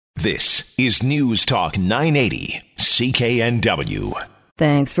This is News Talk 980, CKNW.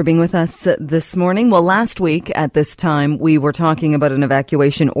 Thanks for being with us this morning. Well, last week at this time, we were talking about an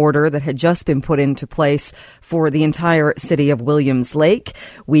evacuation order that had just been put into place for the entire city of Williams Lake.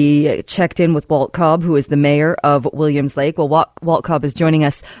 We checked in with Walt Cobb, who is the mayor of Williams Lake. Well, Walt Cobb is joining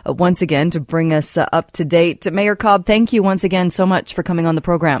us once again to bring us up to date. Mayor Cobb, thank you once again so much for coming on the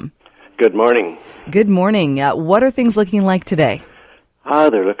program. Good morning. Good morning. What are things looking like today?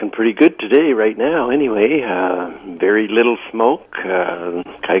 They're looking pretty good today, right now, anyway. Very little smoke.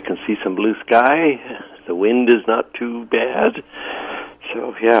 I can see some blue sky. The wind is not too bad.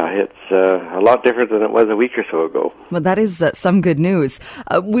 So, yeah, it's a lot different than it was a week or so ago. Well, that is some good news.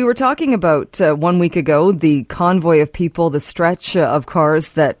 We were talking about 1 week ago, the convoy of people, the stretch of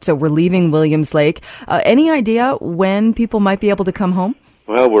cars that were leaving Williams Lake. Any idea when people might be able to come home?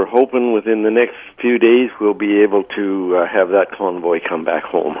 Well, we're hoping within the next few days we'll be able to have that convoy come back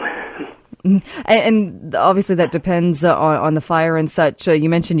home. And obviously that depends on the fire and such. You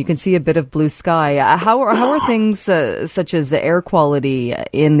mentioned you can see a bit of blue sky. How are things such as air quality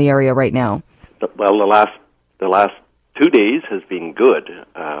in the area right now? Well, the last 2 days has been good.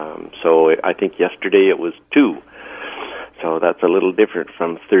 So I think yesterday it was 2. So that's a little different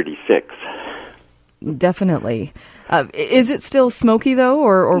from 36. Definitely. Is it still smoky, though?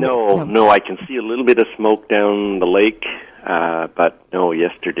 Or No, I can see a little bit of smoke down the lake, but no,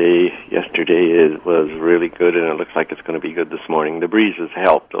 yesterday was really good, and it looks like it's going to be good this morning. The breeze has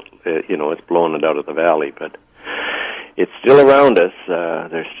helped. It's blowing it out of the valley, but it's still around us.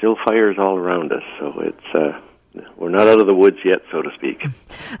 There's still fires all around us, so we're not out of the woods yet, so to speak.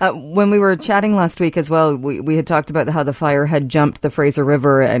 When we were chatting last week as well, we had talked about how the fire had jumped the Fraser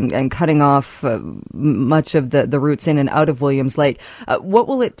River and cutting off much of the routes in and out of Williams Lake. What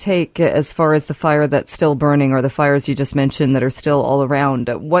will it take as far as the fire that's still burning or the fires you just mentioned that are still all around?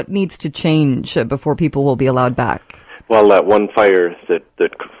 What needs to change before people will be allowed back? Well, that one fire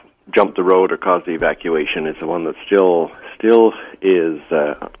that jumped the road or caused the evacuation is the one that still is,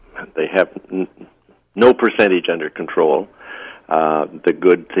 they have no percentage under control. The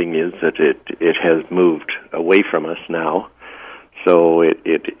good thing is that it has moved away from us now, so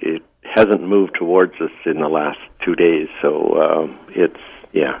it hasn't moved towards us in the last 2 days. So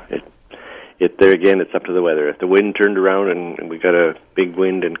there again, it's up to the weather. If the wind turned around and we got a big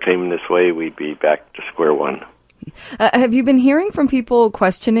wind and came this way, we'd be back to square one. Have you been hearing from people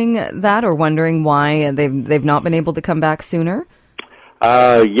questioning that or wondering why they've not been able to come back sooner?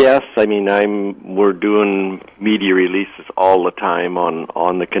 Yes, I mean, we're doing media releases all the time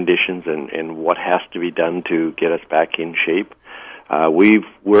on the conditions and what has to be done to get us back in shape.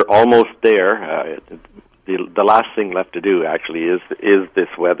 We're almost there. The last thing left to do actually is this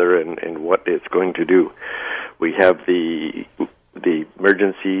weather and what it's going to do. We have the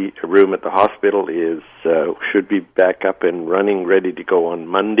emergency room at the hospital should be back up and running, ready to go on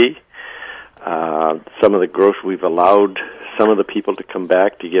Monday. Some of the grocery, we've allowed some of the people to come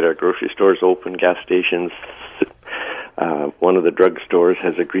back to get our grocery stores open, gas stations. One of the drug stores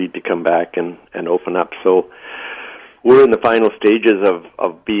has agreed to come back and open up. So we're in the final stages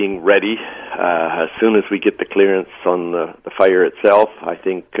of being ready. As soon as we get the clearance on the fire itself, I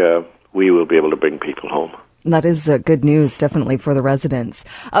think we will be able to bring people home. That is good news, definitely, for the residents.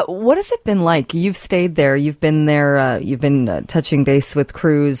 What has it been like? You've stayed there. You've been there. You've been touching base with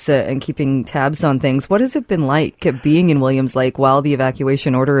crews and keeping tabs on things. What has it been like being in Williams Lake while the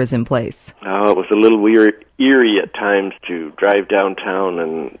evacuation order is in place? It was a little eerie at times to drive downtown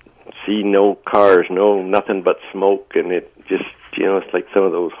and see no cars, nothing but smoke, and it just, it's like some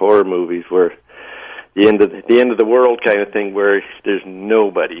of those horror movies where the end of the world kind of thing, where there's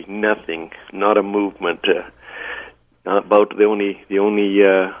nobody, nothing, not a movement. Not about the only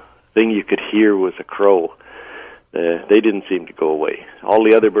thing you could hear was a crow. They didn't seem to go away. All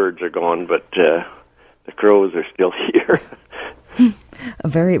the other birds are gone, but the crows are still here.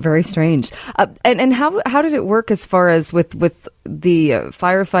 Very, very strange. And how did it work as far as with the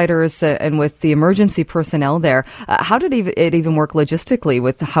firefighters and with the emergency personnel there? How did it even work logistically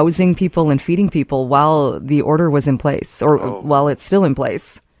with housing people and feeding people while the order was in place or while it's still in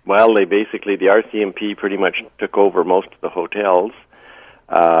place? Well, the RCMP pretty much took over most of the hotels.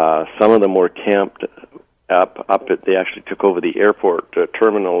 Some of them were camped up at, they actually took over the airport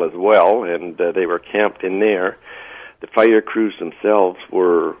terminal as well, and they were camped in there. The fire crews themselves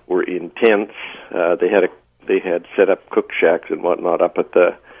were in tents. They had set up cook shacks and whatnot up at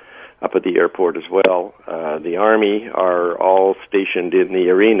the airport as well. The Army are all stationed in the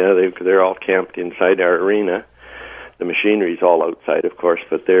arena. They're all camped inside our arena. The machinery's all outside, of course,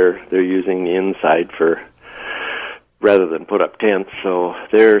 but they're using the inside for rather than put up tents. So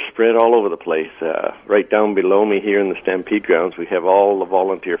they're spread all over the place. Right down below me here in the Stampede grounds, we have all the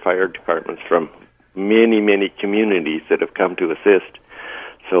volunteer fire departments from many communities that have come to assist.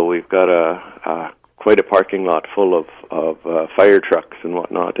 So we've got quite a parking lot full of fire trucks and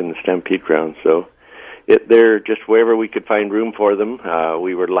whatnot in the Stampede grounds. So they're just wherever we could find room for them.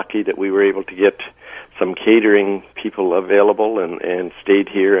 We were lucky that we were able to get some catering people available and stayed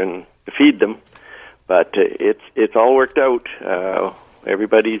here and to feed them. But it's all worked out.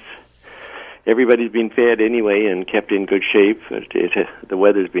 Everybody's been fed anyway and kept in good shape. The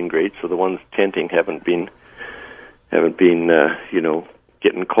weather's been great, so the ones tenting haven't been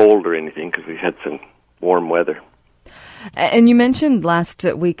getting cold or anything because we've had some warm weather. And you mentioned last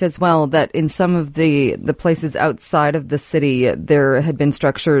week as well that in some of the places outside of the city, there had been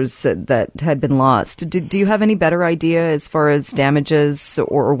structures that had been lost. Do you have any better idea as far as damages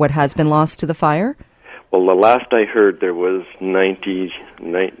or what has been lost to the fire? Well, the last I heard, there was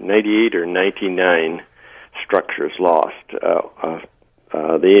 98 or 99 structures lost. The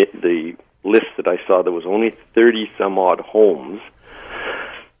list that I saw, there was only 30-some-odd homes,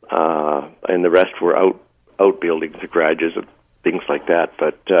 and the rest were outbuildings, garages, and things like that.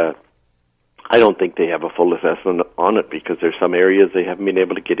 But I don't think they have a full assessment on it because there's some areas they haven't been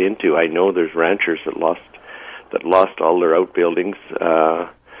able to get into. I know there's ranchers that lost all their outbuildings.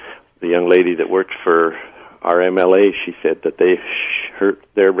 The young lady that worked for our MLA, she said that they hurt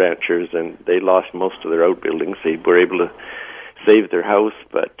their ranchers and they lost most of their outbuildings. They were able to save their house,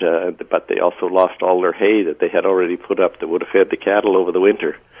 but they also lost all their hay that they had already put up that would have fed the cattle over the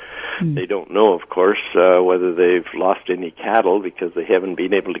winter. They don't know, of course, whether they've lost any cattle because they haven't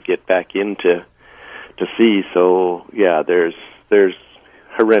been able to get back in to see. So, yeah, there's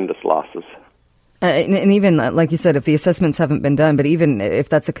horrendous losses. And even, like you said, if the assessments haven't been done, but even if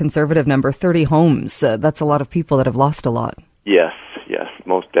that's a conservative number, 30 homes, that's a lot of people that have lost a lot. Yes,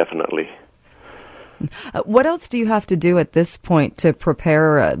 most definitely. What else do you have to do at this point to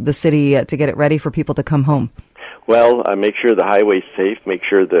prepare the city to get it ready for people to come home? Well, make sure the highway's safe, make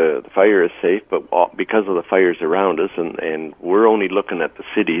sure the fire is safe, but because of the fires around us, and we're only looking at the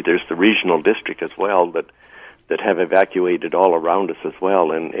city, there's the regional district as well that have evacuated all around us as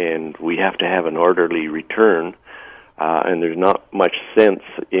well, and we have to have an orderly return, and there's not much sense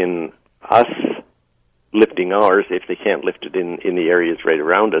in us lifting ours if they can't lift it in the areas right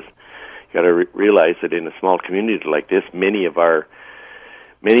around us. You got to realize that in a small community like this, many of our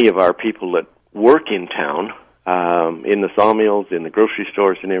people that work in town, in the sawmills, in the grocery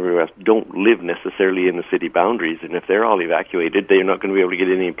stores, and everywhere else, don't live necessarily in the city boundaries. And if they're all evacuated, they're not going to be able to get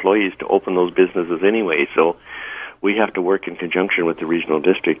any employees to open those businesses anyway. So we have to work in conjunction with the regional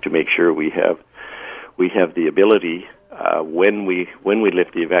district to make sure we have the ability when we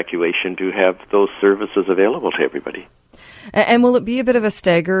lift the evacuation to have those services available to everybody. And will it be a bit of a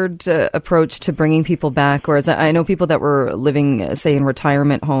staggered approach to bringing people back? Or as I know people that were living, say, in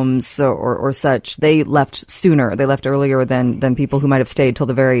retirement homes or such, they left sooner. They left earlier than people who might have stayed till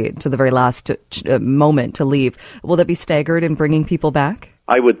the very last moment to leave. Will that be staggered in bringing people back?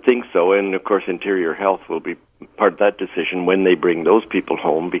 I would think so. And, of course, Interior Health will be part of that decision when they bring those people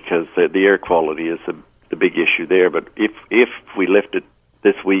home because the air quality is the big issue there. But if we lift it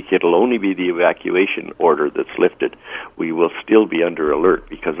this week, it'll only be the evacuation order that's lifted. We will still be under alert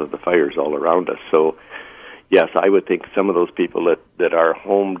because of the fires all around us. So, yes, I would think some of those people that are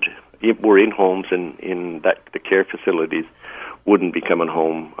were in homes in the care facilities wouldn't be coming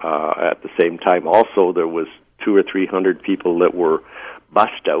home at the same time. Also, there was 200 or 300 people that were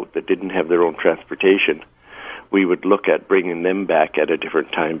bussed out that didn't have their own transportation. We would look at bringing them back at a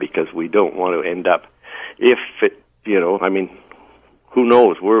different time because we don't want to end up, who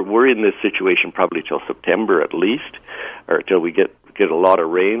knows? We're in this situation probably till September at least, or till we get a lot of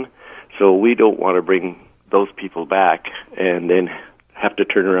rain. So we don't want to bring those people back and then have to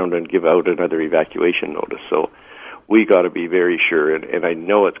turn around and give out another evacuation notice. So we got to be very sure, and I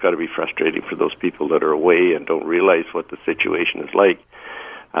know it's got to be frustrating for those people that are away and don't realize what the situation is like,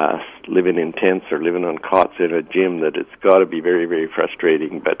 living in tents or living on cots in a gym. That it's got to be very, very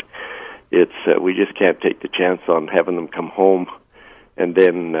frustrating. But it's we just can't take the chance on having them come home and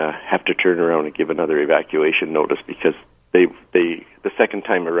then have to turn around and give another evacuation notice because the second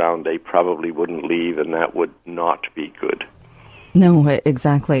time around they probably wouldn't leave, and that would not be good. No,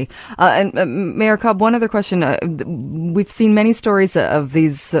 exactly. And Mayor Cobb, one other question. We've seen many stories of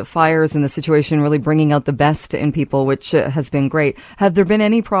these fires and the situation really bringing out the best in people, which has been great. Have there been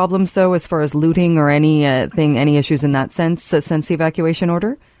any problems, though, as far as looting or any issues in that sense since the evacuation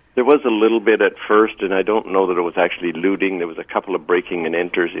order? There was a little bit at first, and I don't know that it was actually looting. There was a couple of breaking and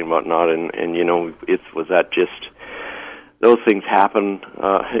enters and whatnot, and was that just those things happen,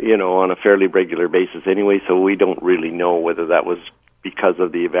 on a fairly regular basis anyway. So we don't really know whether that was because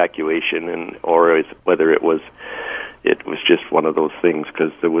of the evacuation or whether it was just one of those things,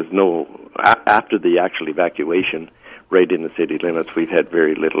 because there was no after the actual evacuation. Right in the city limits, we've had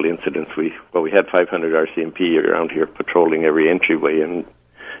very little incidents. We had 500 RCMP around here patrolling every entryway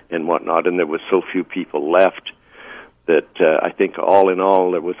and whatnot, and there was so few people left that I think all in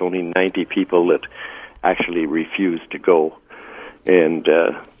all there was only 90 people that actually refused to go. And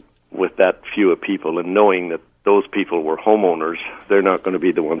with that few of people, and knowing that those people were homeowners, they're not going to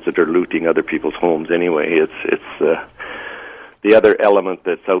be the ones that are looting other people's homes anyway. It's the other element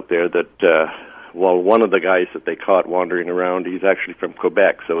that's out there that. Well, one of the guys that they caught wandering around, he's actually from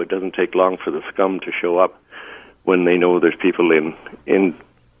Quebec, so it doesn't take long for the scum to show up when they know there's people in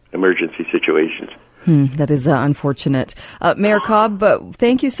emergency situations. That is unfortunate. Mayor Cobb,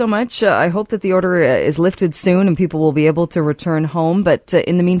 thank you so much. I hope that the order is lifted soon and people will be able to return home. But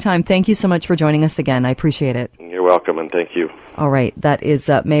in the meantime, thank you so much for joining us again. I appreciate it. You're welcome, and thank you. All right. That is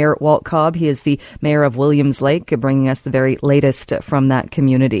Mayor Walt Cobb. He is the mayor of Williams Lake, bringing us the very latest from that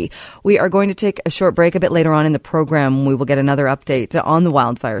community. We are going to take a short break. A bit later on in the program, we will get another update on the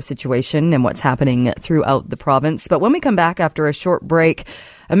wildfire situation and what's happening throughout the province. But when we come back after a short break,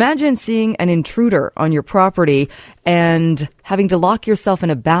 imagine seeing an intruder on your property and having to lock yourself in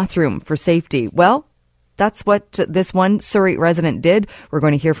a bathroom for safety. Well, that's what this one Surrey resident did. We're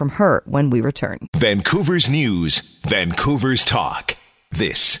going to hear from her when we return. Vancouver's News, Vancouver's Talk.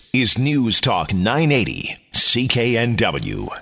 This is News Talk 980, CKNW.